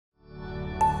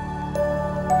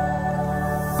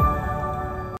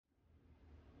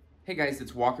Hey guys,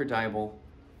 it's Walker Deibel,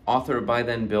 author of Buy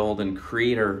Then Build and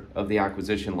creator of the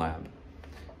Acquisition Lab.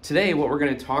 Today, what we're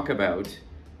going to talk about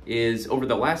is over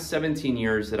the last 17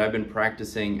 years that I've been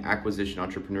practicing acquisition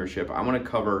entrepreneurship, I want to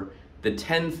cover the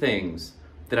 10 things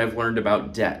that I've learned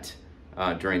about debt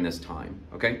during this time,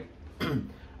 okay?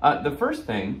 The first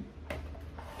thing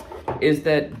is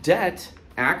that debt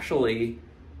actually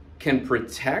can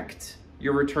protect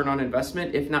your return on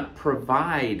investment, if not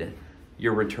provide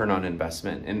your return on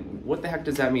investment. And what the heck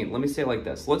does that mean? Let me say it like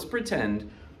this. Let's pretend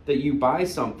that you buy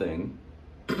something,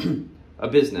 a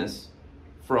business,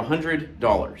 for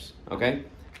 $100, okay?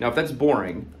 Now, if that's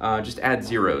boring, just add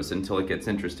zeros until it gets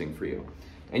interesting for you.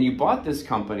 And you bought this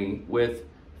company with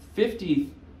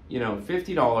 $50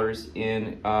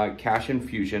 in cash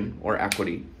infusion or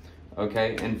equity,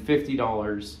 okay, and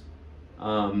 $50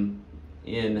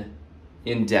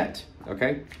 in debt,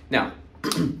 okay? Now,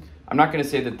 I'm not going to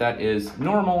say that that is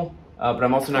normal, but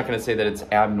I'm also not going to say that it's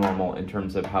abnormal in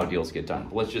terms of how deals get done.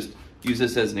 But let's just use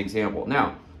this as an example.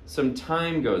 Now, some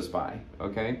time goes by,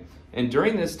 okay? And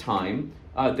during this time,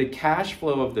 the cash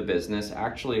flow of the business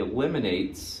actually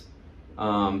eliminates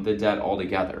the debt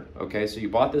altogether, okay? So you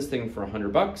bought this thing for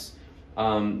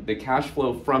 $100. The cash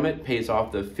flow from it pays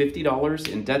off the $50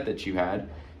 in debt that you had,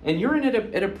 and you're in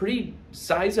at a pretty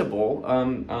sizable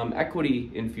equity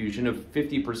infusion of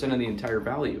 50% of the entire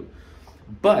value.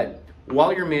 But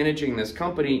while you're managing this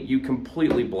company, you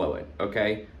completely blow it,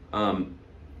 okay?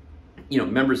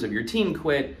 Members of your team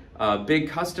quit, big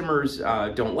customers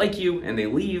don't like you and they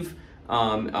leave,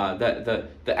 the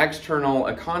external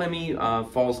economy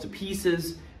falls to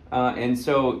pieces, and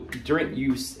so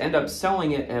you end up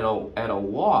selling it at a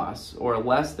loss or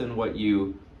less than what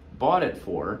you bought it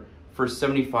for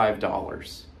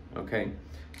 $75, okay?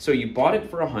 So you bought it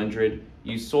for $100,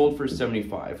 you sold for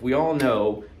 $75. We all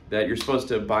know that you're supposed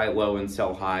to buy low and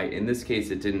sell high. In this case,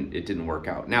 it didn't work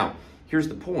out. Now, here's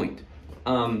the point.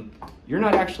 You're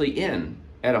not actually in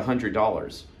at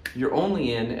 $100. You're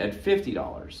only in at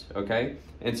 $50, okay?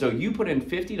 And so you put in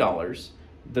 $50,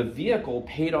 the vehicle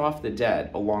paid off the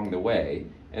debt along the way,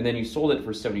 and then you sold it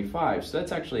for $75. So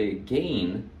that's actually a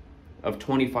gain of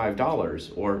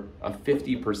 $25, or a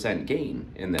 50%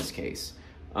 gain in this case.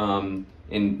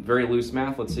 In very loose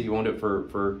math, let's say you owned it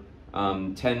for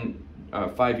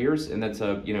 5 years, and that's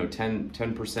a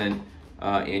 10%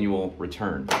 annual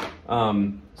return.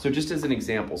 So just as an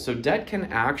example, so debt can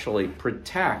actually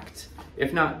protect,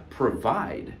 if not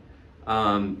provide,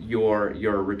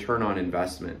 your return on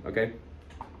investment. Okay.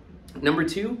 Number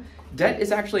two, debt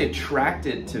is actually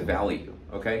attracted to value.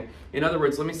 Okay. In other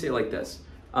words, let me say it like this.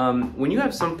 When you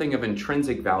have something of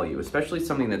intrinsic value, especially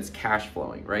something that's cash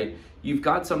flowing, right? You've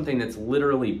got something that's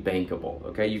literally bankable,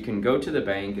 okay? You can go to the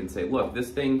bank and say, look,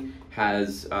 this thing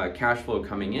has cash flow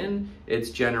coming in, it's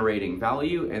generating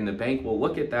value, and the bank will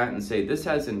look at that and say, this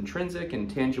has intrinsic and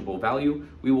tangible value,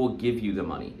 we will give you the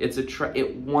money.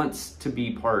 It wants to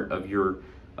be part of your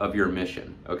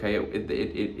mission, okay?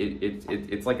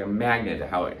 It's like a magnet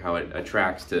how it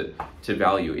attracts to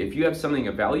value. If you have something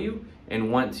of value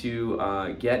and want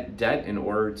to get debt in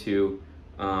order to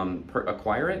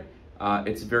acquire it,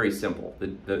 it's very simple.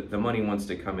 The money wants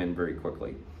to come in very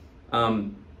quickly.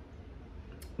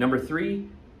 Number three,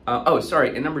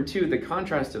 and number two, the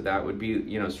contrast of that would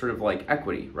be, sort of like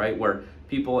equity, right? Where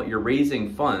you're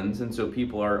raising funds, and so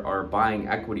people are buying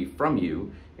equity from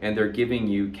you, and they're giving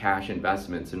you cash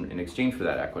investments in exchange for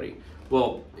that equity.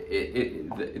 Well,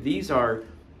 these are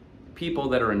people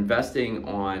that are investing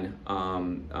on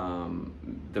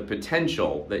the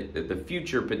potential, the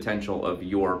future potential of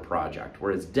your project,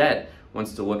 whereas debt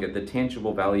wants to look at the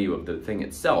tangible value of the thing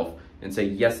itself and say,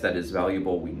 yes, that is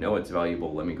valuable, we know it's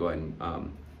valuable, let me go ahead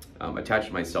and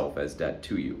attach myself as debt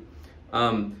to you.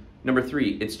 Number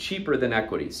three, it's cheaper than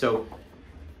equity. So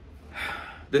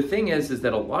the thing is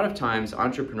that a lot of times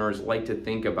entrepreneurs like to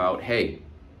think about, hey,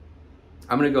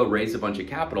 I'm gonna go raise a bunch of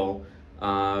capital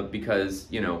because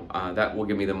that will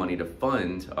give me the money to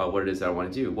fund what it is that I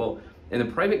want to do. Well, in the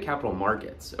private capital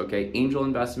markets, okay, angel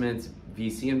investments,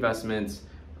 VC investments,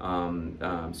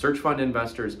 search fund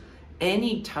investors,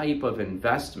 any type of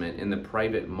investment in the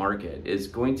private market is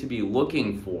going to be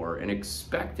looking for and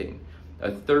expecting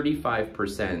a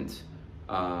 35%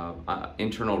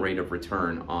 internal rate of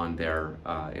return on their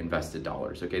invested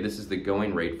dollars. Okay, this is the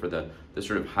going rate for the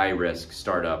sort of high risk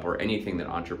startup or anything that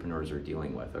entrepreneurs are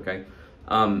dealing with. Okay.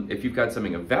 If you've got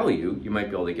something of value, you might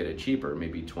be able to get it cheaper,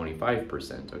 maybe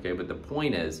 25%, okay? But the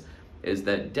point is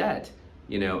that debt,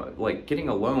 like getting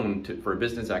a loan for a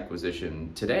business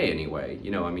acquisition today anyway,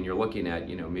 you're looking at,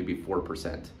 maybe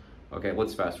 4%, okay?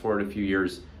 Let's fast forward a few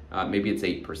years, maybe it's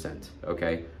 8%,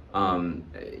 okay?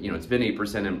 It's been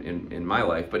 8% in my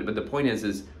life, but the point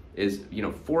is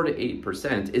 4 to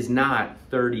 8% is not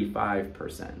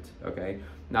 35%. Okay.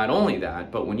 Not only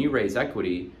that, but when you raise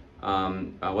equity,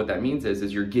 what that means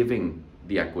is you're giving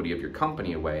the equity of your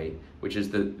company away, which is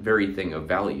the very thing of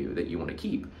value that you want to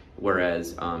keep.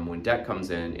 Whereas when debt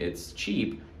comes in, it's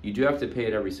cheap. You do have to pay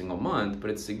it every single month, but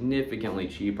it's significantly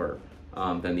cheaper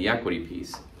than the equity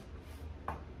piece.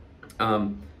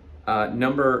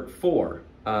 Number 4,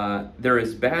 there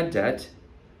is bad debt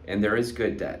and there is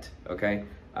good debt. Okay,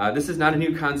 this is not a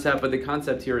new concept, but the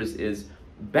concept here is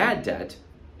bad debt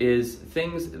is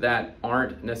things that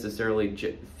aren't necessarily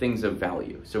things of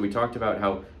value. So we talked about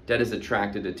how debt is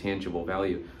attracted to tangible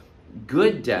value.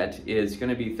 Good debt is going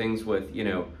to be things with,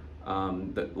 the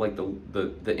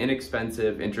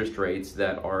inexpensive interest rates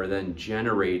that are then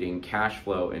generating cash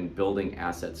flow and building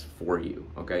assets for you.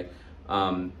 Okay,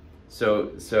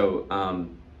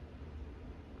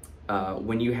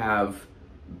 when you have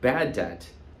bad debt,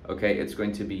 okay, it's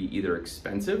going to be either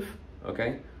expensive,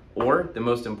 okay, or the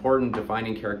most important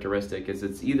defining characteristic is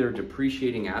it's either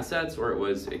depreciating assets or it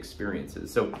was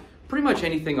experiences. So pretty much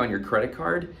anything on your credit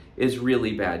card is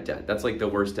really bad debt. That's like the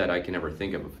worst debt I can ever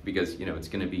think of, because it's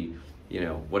going to be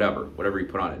whatever you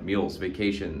put on it, meals,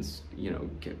 vacations,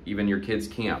 even your kids'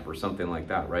 camp or something like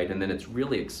that, right? And then it's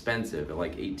really expensive at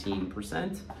like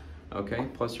 18%, okay,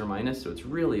 plus or minus. So it's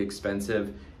really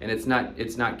expensive, and it's not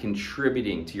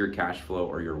contributing to your cash flow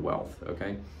or your wealth,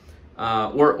 okay,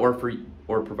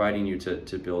 or providing you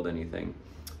to build anything.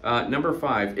 Number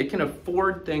 5, it can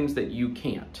afford things that you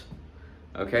can't.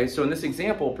 Okay, so in this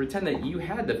example, pretend that you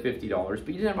had the $50, but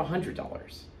you didn't have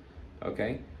 $100.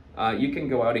 Okay, you can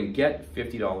go out and get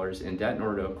 $50 in debt in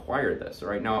order to acquire this. All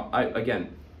right, now I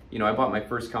bought my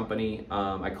first company.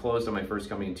 I closed on my first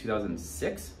company in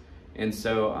 2006, and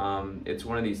so it's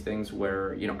one of these things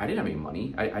where I didn't have any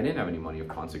money. I didn't have any money of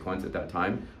consequence at that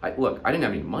time. I didn't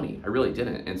have any money. I really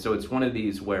didn't, and so it's one of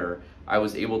these where I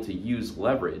was able to use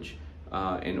leverage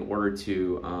in order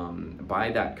to buy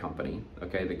that company.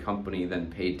 Okay, the company then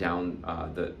paid down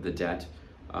the debt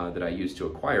that I used to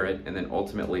acquire it, and then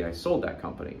ultimately I sold that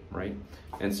company, right?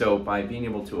 And so by being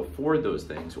able to afford those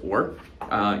things, or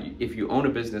if you own a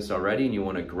business already and you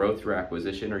want to grow through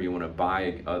acquisition, or you want to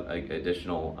buy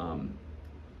additional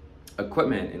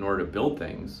equipment in order to build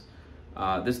things,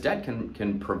 this debt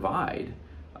can provide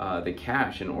the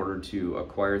cash in order to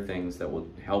acquire things that will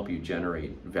help you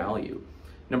generate value.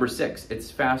 Number 6, it's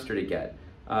faster to get.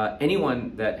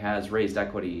 Anyone that has raised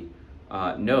equity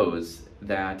knows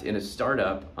that in a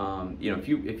startup,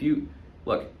 if you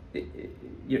live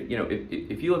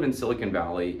in Silicon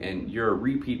Valley and you're a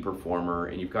repeat performer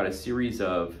and you've got a series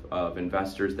of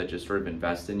investors that just sort of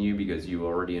invest in you because you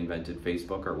already invented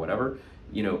Facebook or whatever,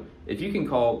 if you can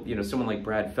call someone like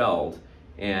Brad Feld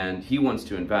and he wants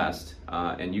to invest,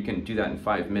 and you can do that in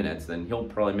 5 minutes, then he'll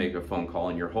probably make a phone call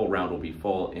and your whole round will be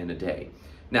full in a day.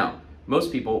 Now,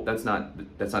 most people, that's not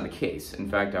the case. In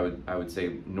fact, I would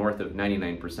say north of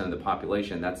 99% of the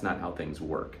population, that's not how things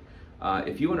work.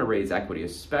 If you want to raise equity,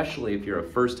 especially if you're a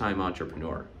first-time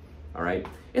entrepreneur, all right,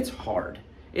 it's hard.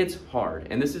 It's hard,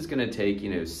 and this is going to take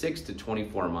 6 to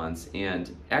 24 months.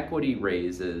 And equity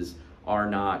raises are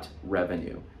not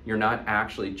revenue. You're not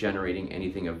actually generating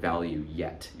anything of value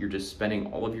yet. You're just spending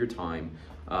all of your time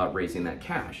raising that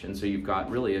cash, and so you've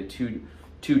got really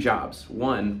two jobs: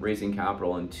 1, raising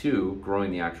capital, and 2,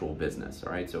 growing the actual business.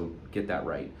 All right, so get that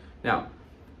right. Now,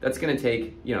 that's going to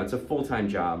take, it's a full-time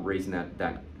job raising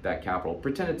that capital.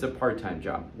 Pretend it's a part-time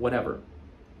job, whatever.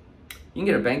 You can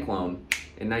get a bank loan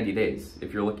in 90 days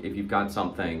if you've got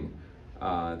something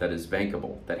that is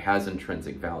bankable, that has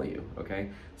intrinsic value.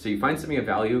 Okay, so you find something of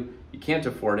value, you can't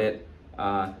afford it.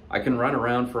 I can run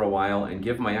around for a while and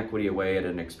give my equity away at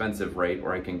an expensive rate,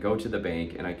 or I can go to the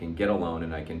bank and I can get a loan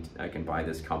and I can buy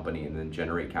this company and then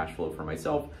generate cash flow for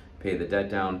myself, pay the debt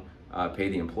down, pay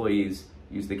the employees,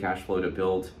 use the cash flow to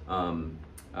build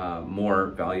more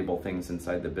valuable things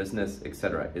inside the business,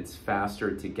 etc. It's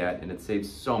faster to get, and it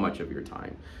saves so much of your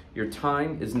time. Your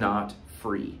time is not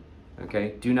free.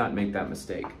 Okay, do not make that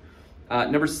mistake.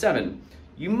 Number 7,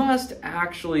 you must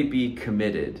actually be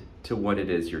committed to what it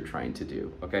is you're trying to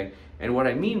do, okay? And what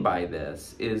I mean by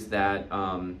this is that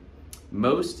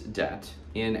most debt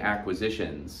in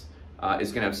acquisitions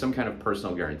is gonna have some kind of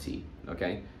personal guarantee,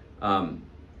 okay?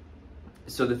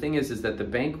 So the thing is that the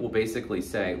bank will basically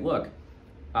say, look,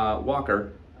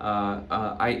 Walker,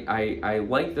 I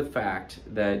like the fact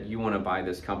that you wanna buy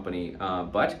this company,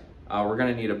 but we're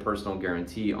gonna need a personal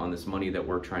guarantee on this money that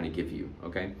we're trying to give you,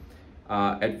 okay?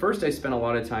 At first, I spent a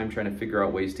lot of time trying to figure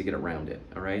out ways to get around it,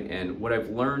 all right? And what I've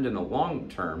learned in the long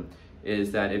term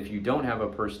is that if you don't have a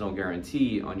personal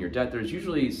guarantee on your debt, there's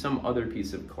usually some other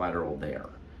piece of collateral there,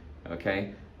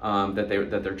 okay,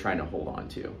 that they're trying to hold on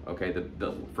to, okay.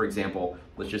 For example,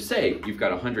 let's just say you've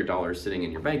got $100 sitting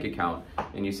in your bank account,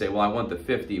 and you say, well, I want the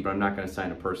 50, but I'm not going to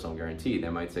sign a personal guarantee. They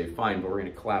might say, fine, but we're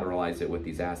going to collateralize it with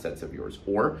these assets of yours,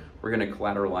 or we're going to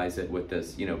collateralize it with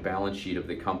this, balance sheet of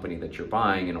the company that you're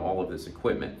buying and all of this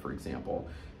equipment, for example.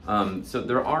 So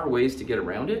there are ways to get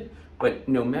around it, but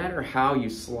no matter how you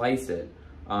slice it,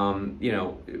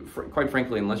 quite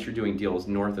frankly, unless you're doing deals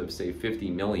north of, say,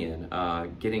 50 million,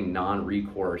 getting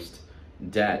non-recourse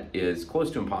debt is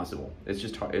close to impossible. It's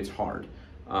just hard. It's hard.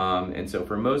 And so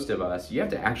for most of us, you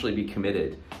have to actually be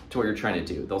committed to what you're trying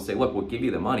to do. They'll say, look, we'll give you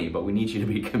the money, but we need you to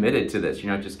be committed to this.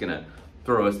 You're not just going to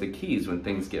throw us the keys when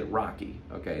things get rocky.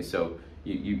 Okay, so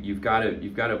you've got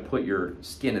to put your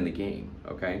skin in the game.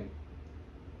 Okay.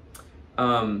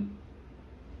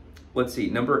 Let's see,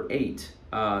 number 8,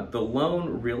 the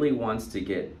loan really wants to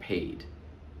get paid,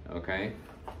 okay?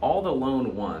 All the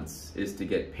loan wants is to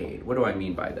get paid. What do I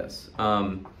mean by this?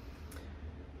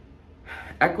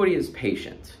 Equity is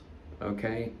patient,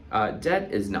 okay? Debt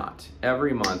is not.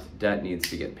 Every month, debt needs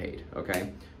to get paid,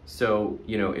 okay? So,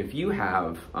 if you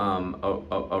have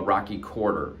a rocky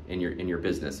quarter in your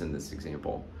business, in this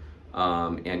example,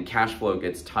 and cash flow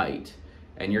gets tight,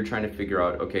 and you're trying to figure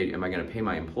out, okay, am I going to pay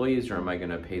my employees or am I going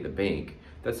to pay the bank?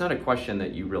 That's not a question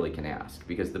that you really can ask,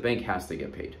 because the bank has to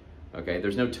get paid. Okay,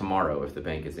 there's no tomorrow if the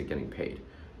bank isn't getting paid.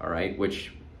 All right,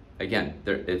 which again,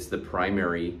 it's the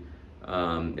primary,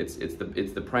 it's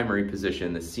the primary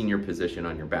position, the senior position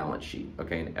on your balance sheet.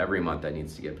 Okay, and every month that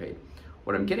needs to get paid.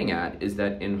 What I'm getting at is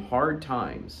that in hard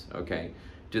times, okay,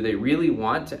 do they really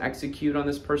want to execute on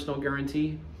this personal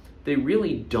guarantee? They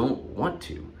really don't want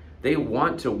to. They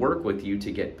want to work with you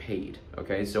to get paid,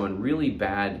 okay? So in really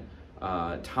bad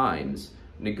times,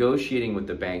 negotiating with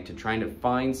the bank to trying to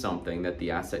find something that the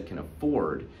asset can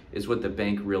afford is what the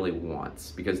bank really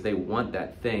wants, because they want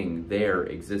that thing there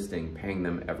existing, paying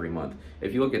them every month.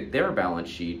 If you look at their balance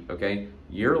sheet, okay,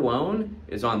 your loan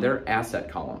is on their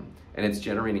asset column, and it's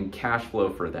generating cash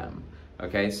flow for them,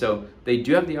 okay? So they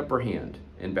do have the upper hand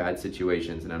in bad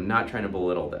situations, and I'm not trying to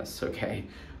belittle this, okay?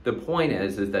 The point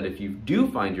is that if you do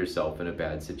find yourself in a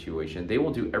bad situation, they will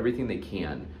do everything they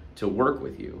can to work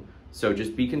with you. So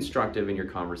just be constructive in your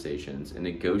conversations and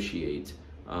negotiate,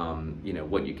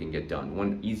 what you can get done.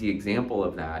 One easy example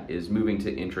of that is moving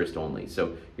to interest only.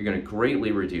 So you're going to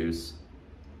greatly reduce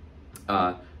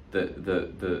the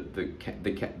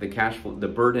cash flow, the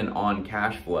burden on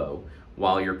cash flow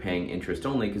while you're paying interest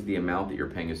only, because the amount that you're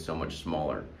paying is so much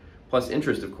smaller. Plus,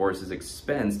 interest, of course, is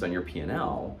expensed on your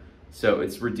P&L. So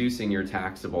it's reducing your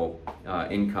taxable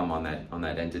income on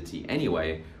that entity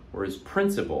anyway, whereas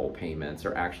principal payments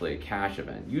are actually a cash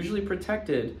event, usually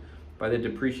protected by the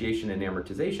depreciation and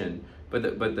amortization. But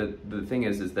the thing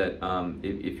is that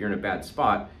if you're in a bad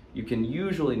spot, you can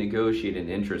usually negotiate an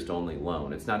interest-only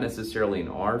loan. It's not necessarily in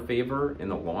our favor in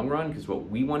the long run, because what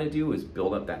we want to do is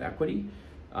build up that equity.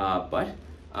 But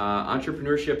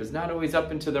entrepreneurship is not always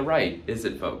up and to the right, is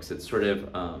it, folks? It's sort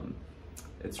of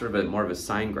more of a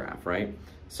sine graph, right?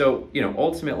 So,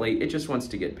 ultimately, it just wants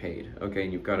to get paid, okay?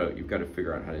 And you've got to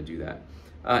figure out how to do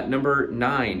that. Number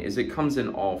 9 is it comes in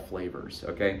all flavors,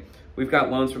 okay? We've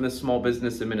got loans from the Small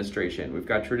Business Administration. We've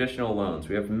got traditional loans.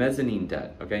 We have mezzanine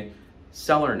debt, okay?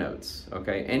 Seller notes,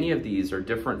 okay? Any of these are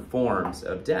different forms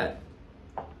of debt.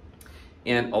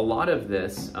 And a lot of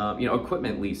this,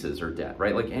 equipment leases are debt,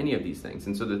 right? Like any of these things.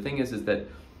 And so the thing is that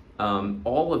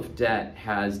all of debt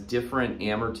has different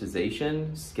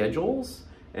amortization schedules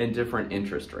and different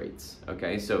interest rates,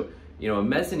 okay? So, a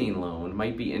mezzanine loan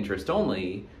might be interest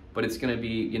only, but it's gonna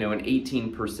be, an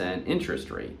 18% interest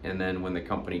rate. And then when the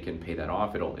company can pay that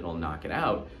off, it'll knock it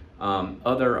out.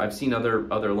 I've seen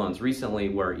other loans recently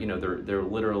where, they're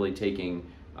literally taking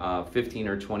 15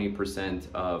 or 20%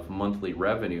 of monthly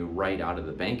revenue right out of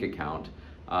the bank account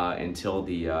until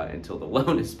the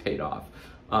loan is paid off.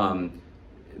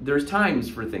 There's times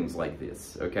for things like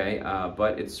this, okay?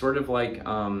 But it's sort of like,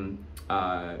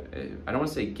 I don't want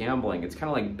to say gambling, it's kind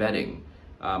of like betting.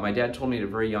 My dad told me at a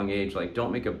very young age, like,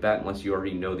 don't make a bet unless you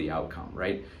already know the outcome,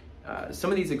 right? Some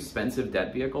of these expensive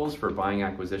debt vehicles for buying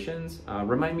acquisitions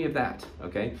remind me of that,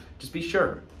 okay? Just be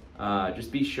sure.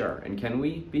 Just be sure. And can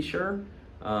we be sure?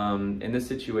 In this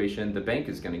situation, the bank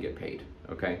is going to get paid,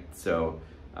 okay? So,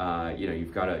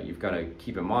 you've got to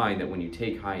keep in mind that when you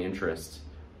take high interest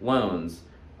loans,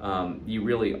 you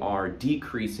really are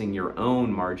decreasing your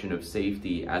own margin of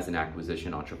safety as an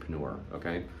acquisition entrepreneur,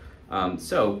 okay? An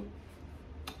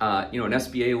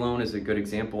SBA loan is a good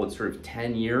example. It's sort of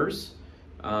 10 years.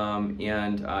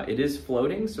 It is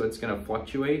floating, so it's going to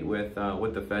fluctuate with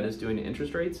what the Fed is doing to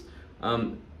interest rates.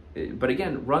 But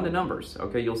again, run the numbers,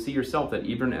 okay? You'll see yourself that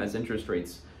even as interest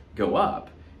rates go up,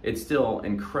 it's still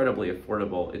incredibly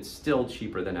affordable. It's still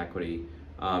cheaper than equity,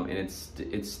 and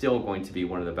it's still going to be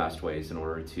one of the best ways in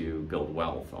order to build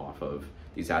wealth off of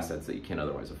these assets that you can't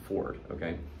otherwise afford,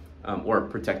 okay? Or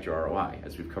protect your ROI,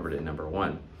 as we've covered in number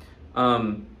 1.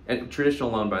 And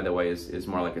traditional loan, by the way, is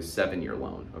more like a 7-year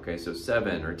loan, okay? So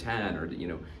 7 or 10, or, you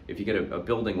know, if you get a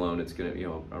building loan, it's gonna, you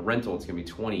know, a rental, it's gonna be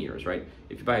 20 years, right?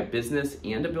 If you buy a business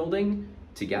and a building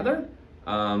together,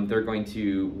 they're going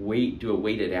to do a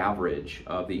weighted average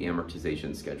of the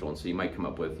amortization schedule. And so you might come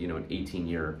up with, you know, an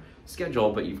 18-year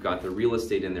schedule, but you've got the real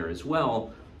estate in there as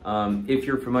well. If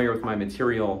you're familiar with my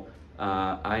material,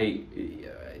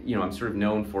 I'm sort of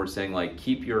known for saying, like,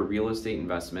 keep your real estate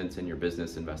investments and your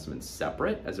business investments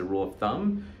separate as a rule of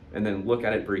thumb, and then look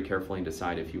at it very carefully and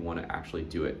decide if you want to actually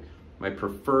do it. My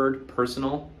preferred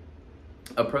personal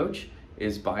approach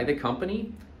is buy the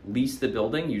company, lease the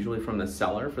building, usually from the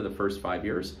seller for the first 5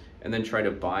 years, and then try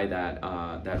to buy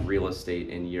that real estate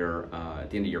in at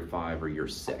the end of year 5 or year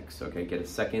 6. Okay, get a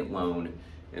second loan,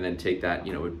 and then take that,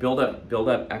 you know, build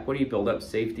up equity, build up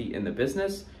safety in the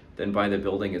business. Then buy the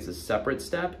building as a separate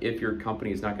step. If your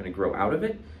company is not going to grow out of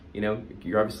it, you know,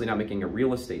 you're obviously not making a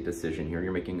real estate decision here,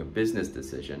 you're making a business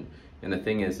decision. And the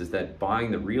thing is that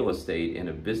buying the real estate in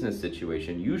a business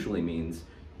situation usually means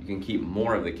you can keep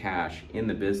more of the cash in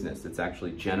the business that's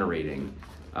actually generating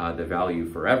the value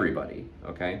for everybody,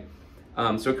 okay?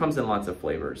 So it comes in lots of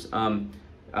flavors.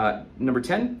 Number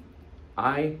 10,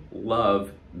 I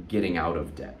love getting out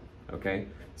of debt, okay?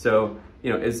 So,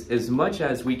 you know, as much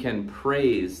as we can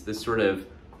praise the sort of,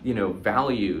 you know,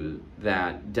 value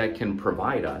that debt can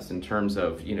provide us in terms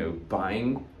of, you know,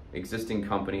 buying existing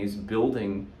companies,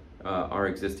 building our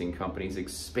existing companies,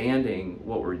 expanding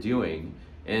what we're doing,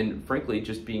 and frankly,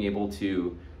 just being able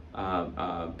to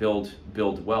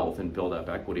build wealth and build up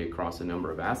equity across a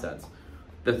number of assets.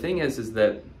 The thing is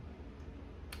that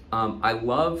I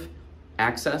love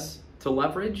access to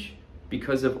leverage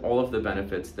because of all of the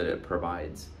benefits that it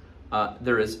provides.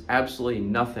 There is absolutely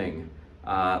nothing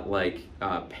like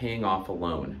paying off a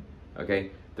loan, okay?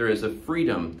 There is a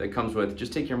freedom that comes with,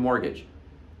 just take your mortgage,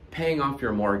 paying off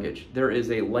your mortgage. There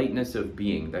is a lightness of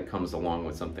being that comes along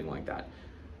with something like that.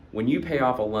 When you pay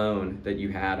off a loan that you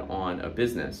had on a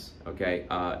business, okay,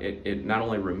 it not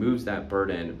only removes that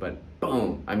burden, but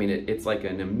boom, I mean, it's like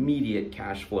an immediate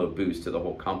cash flow boost to the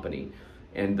whole company.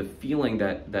 And the feeling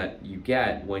that you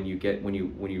get when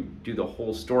you do the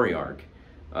whole story arc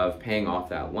of paying off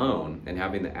that loan and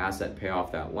having the asset pay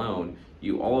off that loan,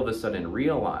 you all of a sudden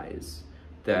realize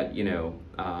that, you know,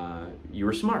 you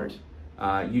were smart.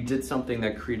 You did something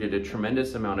that created a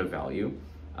tremendous amount of value.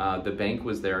 The bank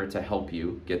was there to help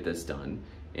you get this done.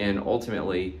 And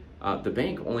ultimately, the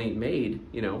bank only made,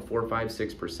 you know, 4, 5,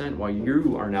 6%, while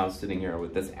you are now sitting here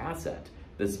with this asset,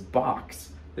 this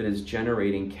box that is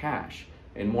generating cash.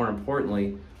 And more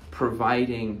importantly,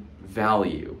 providing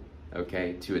value,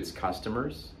 okay, to its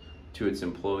customers, to its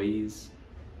employees,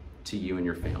 to you and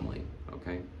your family,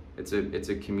 okay? It's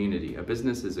a community. A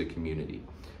business is a community.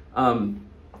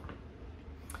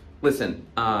 Listen,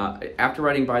 after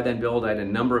writing Buy Then Build, I had a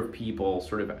number of people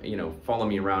sort of, you know, follow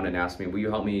me around and ask me, will you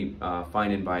help me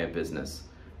find and buy a business?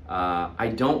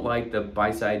 I don't like the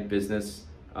buy-side business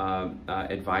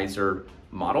advisor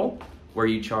model, where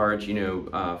you charge, you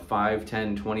know, 5,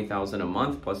 10, 20,000 a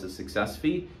month plus a success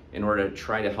fee in order to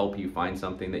try to help you find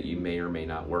something that you may or may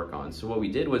not work on. So what we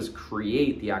did was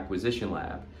create the Acquisition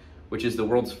Lab, which is the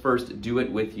world's first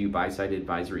do-it-with-you buy-side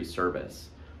advisory service.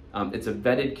 It's a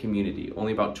vetted community.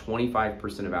 Only about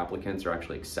 25% of applicants are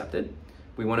actually accepted.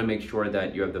 We want to make sure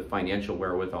that you have the financial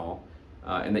wherewithal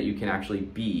and that you can actually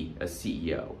be a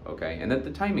CEO, okay? And that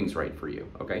the timing's right for you,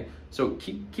 okay? So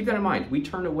keep that in mind. We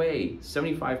turn away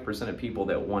 75% of people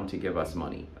that want to give us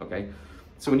money, okay?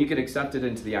 So when you get accepted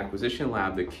into the Acquisition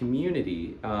Lab, the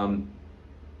community,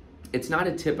 it's not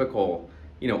a typical,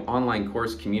 you know, online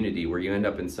course community where you end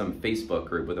up in some Facebook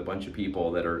group with a bunch of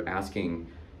people that are asking,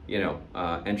 you know,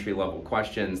 entry-level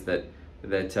questions that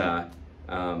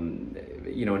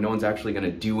you know, no one's actually going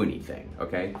to do anything,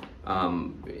 okay?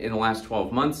 In the last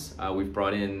 12 months, we've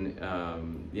brought in,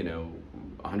 you know,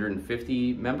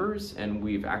 150 members, and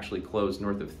we've actually closed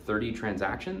north of 30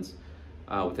 transactions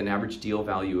with an average deal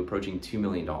value approaching $2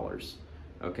 million.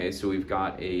 Okay, so we've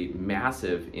got a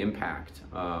massive impact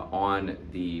on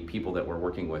the people that we're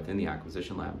working with in the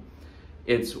Acquisition Lab.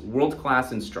 It's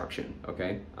world-class instruction,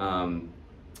 okay?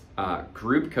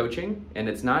 Group coaching, and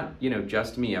it's not, you know,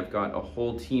 just me. I've got a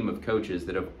whole team of coaches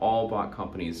that have all bought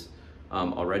companies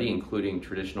already, including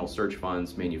traditional search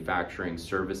funds, manufacturing,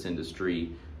 service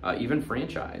industry, even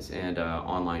franchise and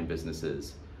online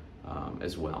businesses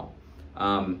as well.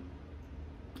 And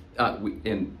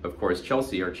of course,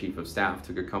 Chelsea, our chief of staff,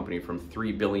 took a company from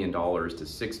 $3 billion to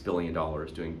 $6 billion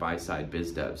doing buy-side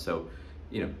biz dev. So,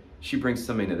 she brings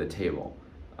something to the table.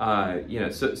 So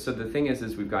the thing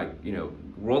is we've got,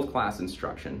 world-class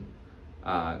instruction,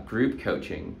 group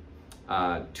coaching,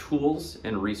 tools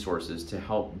and resources to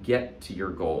help get to your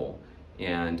goal,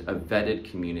 and a vetted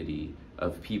community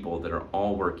of people that are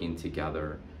all working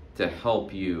together to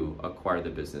help you acquire the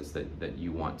business that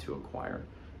you want to acquire.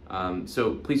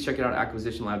 So please check it out at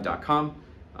acquisitionlab.com,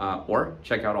 or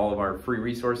check out all of our free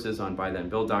resources on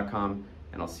buythenbuild.com,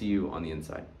 and I'll see you on the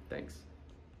inside.